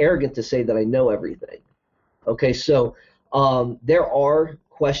arrogant to say that I know everything. Okay, so there are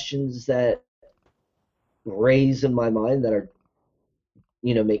questions that raise in my mind that are,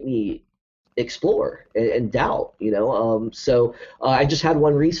 make me explore and doubt, So I just had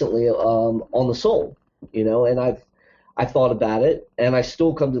one recently on the soul, and I've thought about it, and I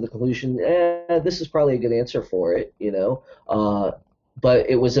still come to the conclusion, this is probably a good answer for it, But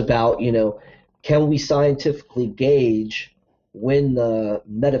it was about, can we scientifically gauge when the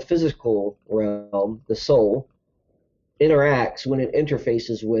metaphysical realm, the soul, interacts when it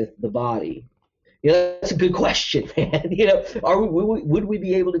interfaces with the body? That's a good question, man. Would we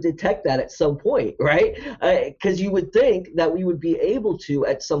be able to detect that at some point, right? Because you would think that we would be able to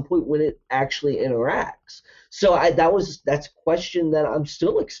at some point when it actually interacts. So that's a question that I'm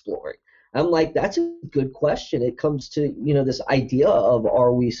still exploring. I'm like, that's a good question. It comes to, this idea of,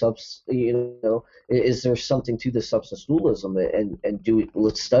 are we is there something to the substance dualism, and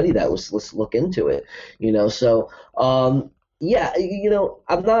let's study that. Let's look into it, So, yeah,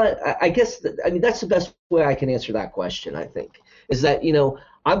 I'm not. I guess that's the best way I can answer that question. I think is that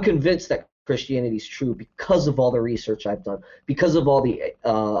I'm convinced that Christianity is true because of all the research I've done, because of all the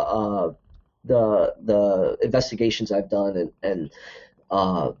investigations I've done and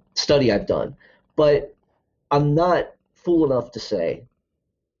study I've done, but I'm not fool enough to say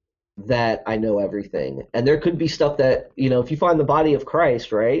that I know everything. And there could be stuff that, if you find the body of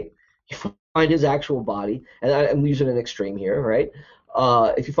Christ, right, you find his actual body, and I'm using an extreme here, right,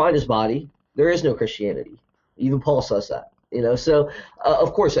 if you find his body, there is no Christianity. Even Paul says that, So,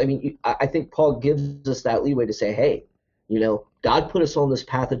 of course, I think Paul gives us that leeway to say, hey, God put us on this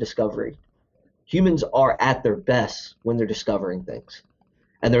path of discovery. Humans are at their best when they're discovering things.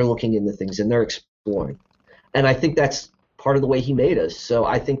 And they're looking into things and they're exploring. And I think that's part of the way he made us. So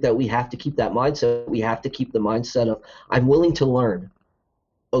I think that we have to keep that mindset. We have to keep the mindset of, I'm willing to learn,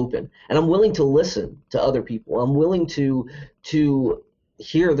 open. And I'm willing to listen to other people. I'm willing to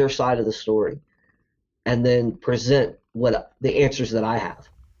hear their side of the story and then present what the answers that I have.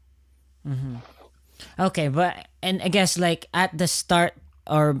 Mm-hmm. Okay, and I guess at the start,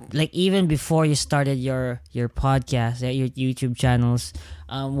 or even before you started your podcast, your YouTube channels,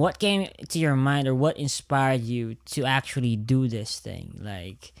 what came to your mind or what inspired you to actually do this thing?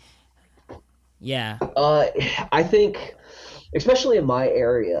 I think, especially in my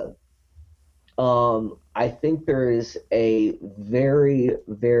area, I think there is a very,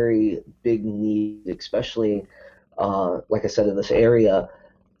 very big need, especially, like I said, in this area,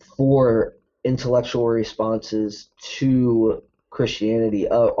 for intellectual responses to Christianity.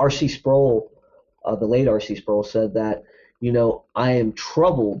 R.C. Sproul, the late R.C. Sproul, said that, I am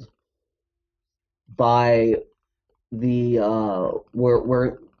troubled by the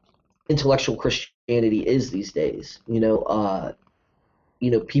where intellectual Christianity is these days.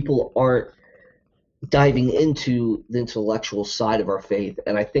 People aren't diving into the intellectual side of our faith,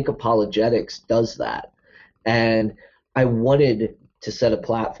 and I think apologetics does that. And I wanted to set a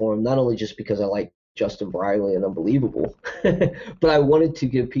platform, not only just because I like Justin Briley and unbelievable. But I wanted to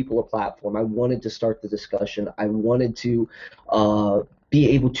give people a platform. I wanted to start the discussion. I wanted to be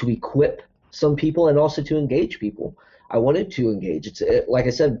able to equip some people and also to engage people. I wanted to engage. Like I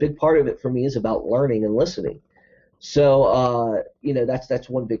said, a big part of it for me is about learning and listening. So that's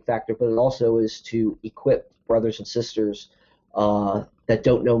one big factor. But it also is to equip brothers and sisters that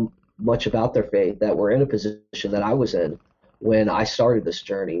don't know much about their faith, that were in a position that I was in when I started this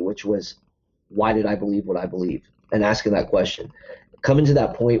journey, which was, why did I believe what I believed? And asking that question. Coming to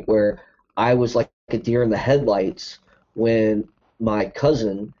that point where I was like a deer in the headlights when my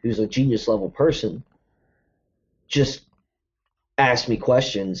cousin, who's a genius level person, just asked me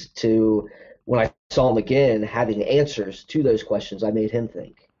questions to, when I saw him again, having answers to those questions, I made him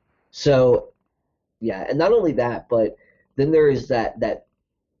think. So, yeah, and not only that, but then there is that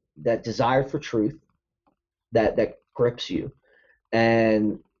desire for truth that grips you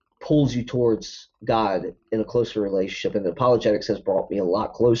and pulls you towards God in a closer relationship. And apologetics has brought me a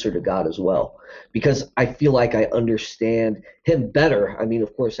lot closer to God as well, because I feel like I understand him better. I mean,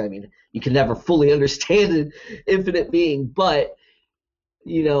 of course, you can never fully understand an infinite being, but,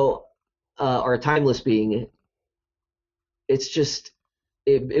 or a timeless being, it's just,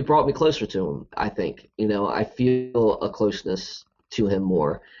 it brought me closer to him, I think. I feel a closeness to him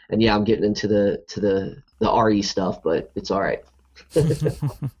more. And yeah, I'm getting into the RE stuff, but it's all right.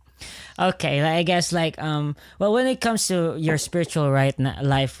 Okay, I guess well, when it comes to your spiritual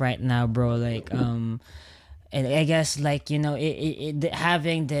life right now, bro, and I guess having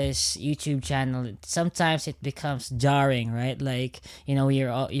this YouTube channel, sometimes it becomes jarring, right?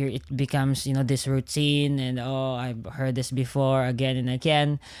 It becomes this routine, and I've heard this before again and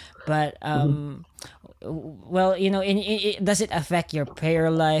again, but well, does it affect your prayer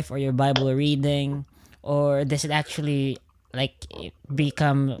life or your Bible reading, or does it actually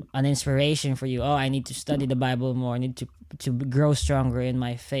become an inspiration for you? I need to study the Bible more. I need to grow stronger in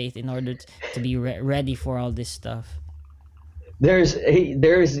my faith in order to be ready for all this stuff. There's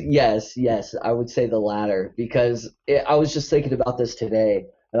yes, I would say the latter, because I was just thinking about this today,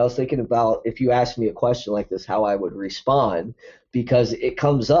 and I was thinking about, if you asked me a question like this, how I would respond, because it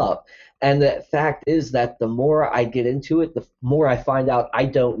comes up. And the fact is that the more I get into it, the more I find out I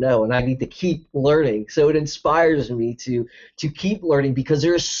don't know, and I need to keep learning. So it inspires me to keep learning, because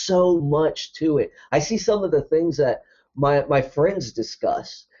there's so much to it. I see some of the things that my friends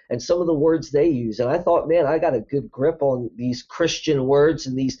discuss and some of the words they use, and I thought, man, I got a good grip on these Christian words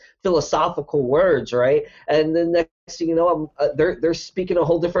and these philosophical words, right? And then next thing you know, they're speaking a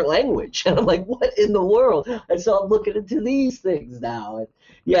whole different language, and I'm like, what in the world? And so I'm looking into these things now, and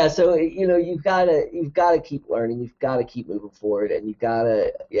yeah, so you've got to keep learning, you've got to keep moving forward, and you've got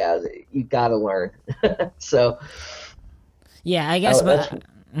to learn. So yeah, I guess, but.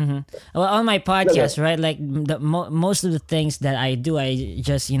 Mm-hmm. Well, on my podcast, right? Most of the things that I do, I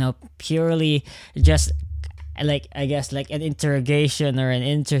just purely just I guess an interrogation or an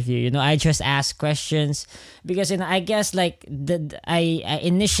interview. I just ask questions because I guess I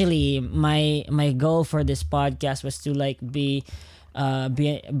initially my goal for this podcast was to be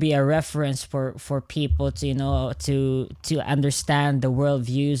a reference for people to to understand the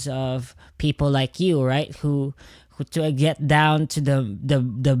worldviews of people like you, right? Who to get down to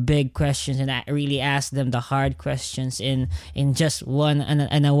the big questions and really ask them the hard questions in just one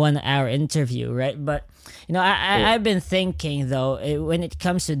 1 hour interview, right? But I've been thinking though, when it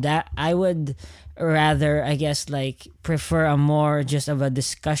comes to that, I would rather, I guess, prefer a more just of a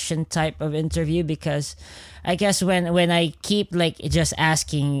discussion type of interview, because I guess when I keep just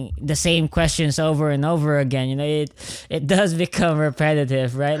asking the same questions over and over again, it does become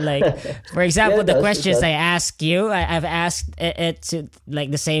repetitive, right? For example, the questions I ask you, I've asked it to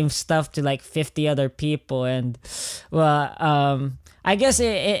the same stuff to 50 other people, and well, I guess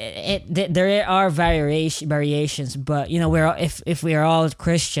there are variations, but if we are all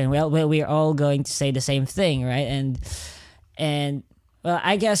Christian, we're all going to say the same thing, right? And well,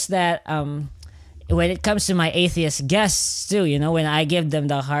 I guess that when it comes to my atheist guests too, when I give them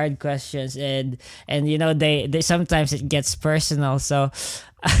the hard questions, and they sometimes it gets personal, so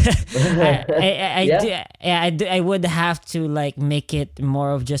I would have to make it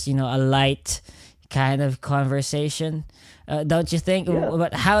more of just a light kind of conversation. Don't you think? Yeah.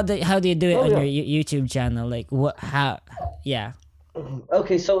 But how do you do it on your YouTube channel? Yeah.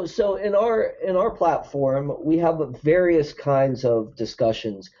 Okay, so in our platform, we have various kinds of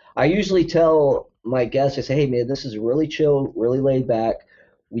discussions. I usually tell my guests, I say, hey man, this is really chill, really laid back.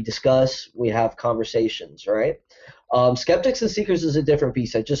 We discuss, we have conversations, right? Skeptics and Seekers is a different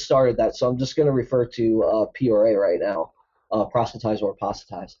piece. I just started that, so I'm just going to refer to PRA right now, proselytize or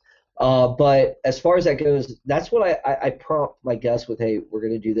apostatize. But as far as that goes, that's what I prompt my guests with, hey, we're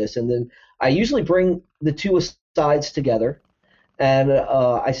going to do this. And then I usually bring the two sides together, and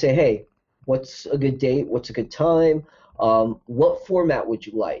I say, hey, what's a good date? What's a good time? What format would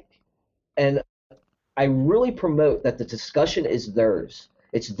you like? And I really promote that the discussion is theirs.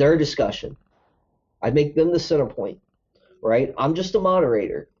 It's their discussion. I make them the center point, right? I'm just a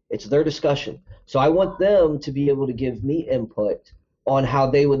moderator. It's their discussion. So I want them to be able to give me input on how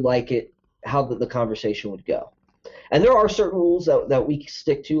they would like it, how the conversation would go. And there are certain rules that we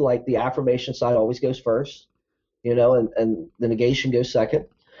stick to, like the affirmation side always goes first, and the negation goes second.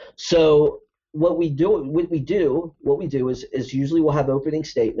 So what we do is usually we'll have opening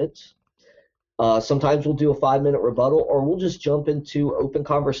statements. Sometimes we'll do a 5-minute rebuttal, or we'll just jump into open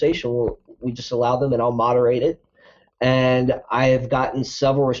conversation where we just allow them and I'll moderate it. And I have gotten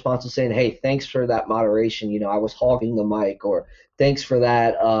several responses saying, hey, thanks for that moderation. I was hogging the mic, or thanks for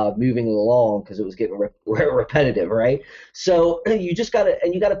that moving it along because it was getting repetitive, right? So you got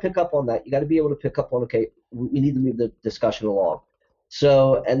to pick up on that. You got to be able to pick up on, okay, we need to move the discussion along.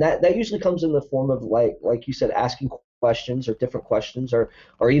 So, and that usually comes in the form of, like you said, asking questions or different questions, or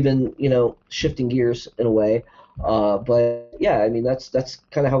even, shifting gears in a way. But yeah, I mean, that's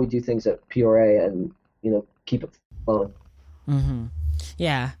kind of how we do things at PRA, and, keep it flowing. Mm-hmm.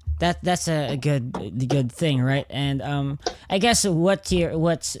 Yeah, that's a good thing, right? And I guess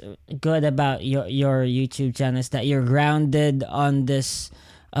what's good about your YouTube channel is that you're grounded on this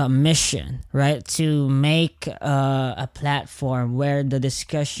mission, right? To make a platform where the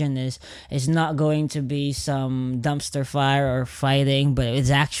discussion is not going to be some dumpster fire or fighting, but it's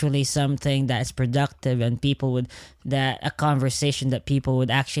actually something that's productive and a conversation that people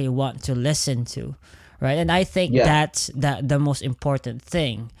would actually want to listen to. Right, and I think that's the most important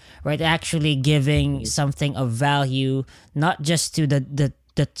thing, right? Actually giving something of value, not just to the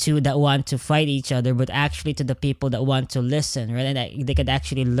two that want to fight each other, but actually to the people that want to listen, right? And they could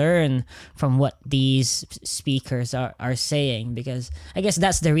actually learn from what these speakers are saying, because I guess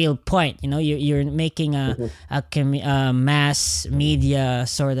that's the real point. You're making a mass media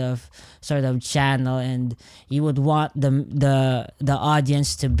sort of channel, and you would want the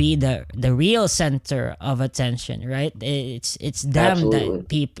audience to be the real center of attention, right? It's them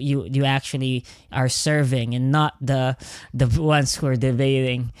Absolutely. that you actually are serving, and not the ones who are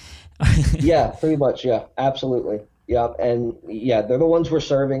debating. Yeah, pretty much. Yeah, absolutely. Yeah, and yeah, they're the ones we're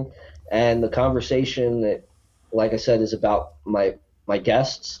serving, and the conversation that, like I said, is about my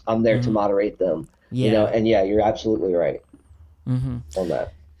guests. I'm there to moderate them. Yeah. And yeah, you're absolutely right on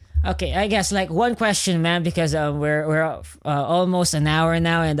that. Okay, I guess like one question, man, because we're almost an hour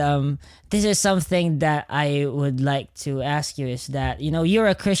now, and this is something that I would like to ask you, is that you're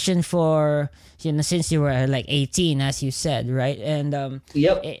a Christian for since you were like 18, as you said, right? And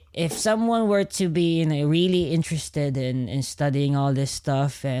Yep. if someone were to be really interested in studying all this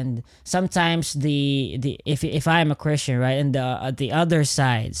stuff, and sometimes if I'm a Christian, right, and the other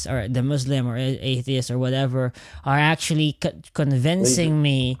sides, or the Muslim or atheist or whatever, are actually convincing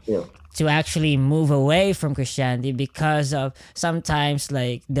me to actually move away from Christianity, because of sometimes,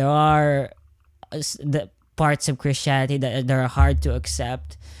 like, there are the parts of Christianity that are hard to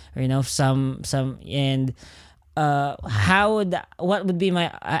accept, or some and what would be my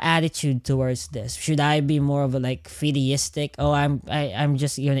attitude towards this? Should I be more of a like fideistic? Oh, I'm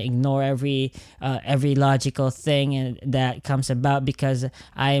just gonna ignore every logical thing and that comes about because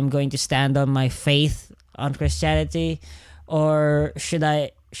I am going to stand on my faith on Christianity, or should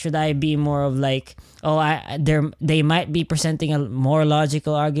I be more of like, they might be presenting a more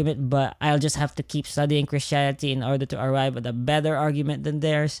logical argument, but I'll just have to keep studying Christianity in order to arrive at a better argument than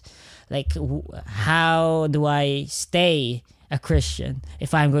theirs? Like, how do I stay a Christian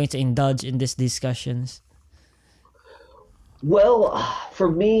if I'm going to indulge in these discussions? Well, for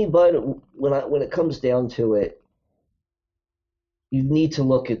me, but when it comes down to it, you need to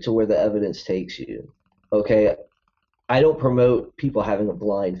look into where the evidence takes you. Okay, I don't promote people having a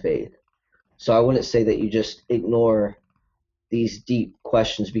blind faith. So I wouldn't say that you just ignore these deep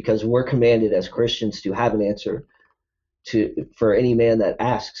questions, because we're commanded as Christians to have an answer for any man that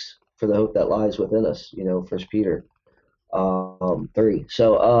asks for the hope that lies within us, 1 Peter 3.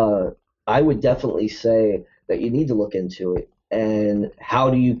 So I would definitely say that you need to look into it. And how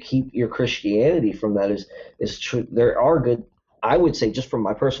do you keep your Christianity from that is true. There are good, I would say, just from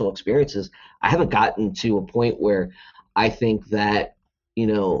my personal experiences, I haven't gotten to a point where I think that,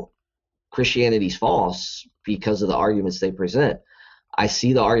 Christianity's false because of the arguments they present. I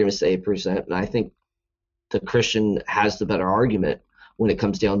see the arguments they present, and I think the Christian has the better argument when it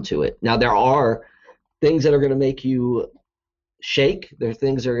comes down to it. Now, there are things that are going to make you, shake. There are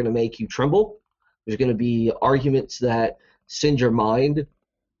things that are going to make you tremble. There's going to be arguments that send your mind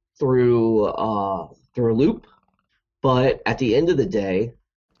through a loop. But at the end of the day,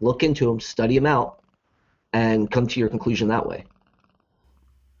 look into them, study them out, and come to your conclusion that way.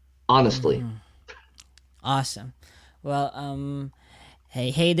 Honestly. Awesome. Well,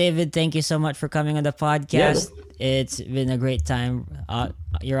 hey, David, thank you so much for coming on the podcast. Yeah. It's been a great time.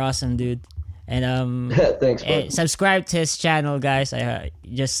 You're awesome, dude. And thanks, bud. Subscribe to his channel, guys. I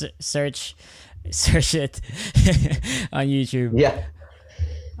just search it on YouTube. Yeah.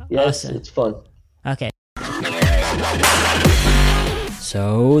 Yes, awesome. It's fun. Okay.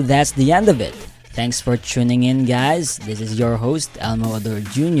 So that's the end of it. Thanks for tuning in, guys. This is your host, Elmo Ador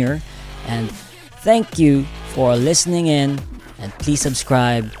Jr. And thank you for listening in. And please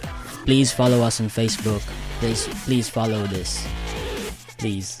subscribe. Please follow us on Facebook. Please follow this.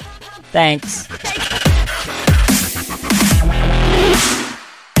 Please. Thanks.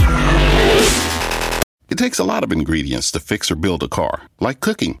 It takes a lot of ingredients to fix or build a car, like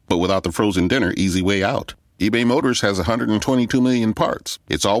cooking, but without the frozen dinner easy way out. eBay Motors has 122 million parts.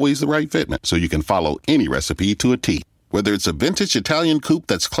 It's always the right fitment, so you can follow any recipe to a T. Whether it's a vintage Italian coupe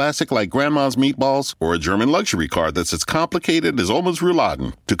that's classic like Grandma's meatballs, or a German luxury car that's as complicated as Oma's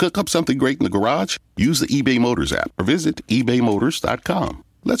rouladen, to cook up something great in the garage, use the eBay Motors app or visit ebaymotors.com.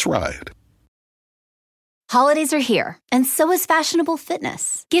 Let's ride. Holidays are here, and so is fashionable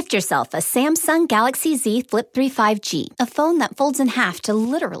fitness. Gift yourself a Samsung Galaxy Z Flip 3 5G, a phone that folds in half to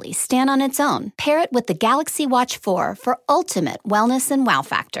literally stand on its own. Pair it with the Galaxy Watch 4 for ultimate wellness and wow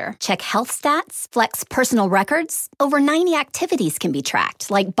factor. Check health stats, flex personal records. Over 90 activities can be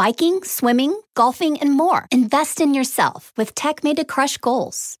tracked, like biking, swimming, golfing, and more. Invest in yourself with tech made to crush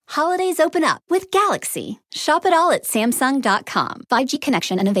goals. Holidays open up with Galaxy. Shop it all at Samsung.com. 5G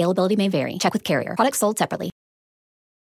connection and availability may vary. Check with carrier. Products sold separately.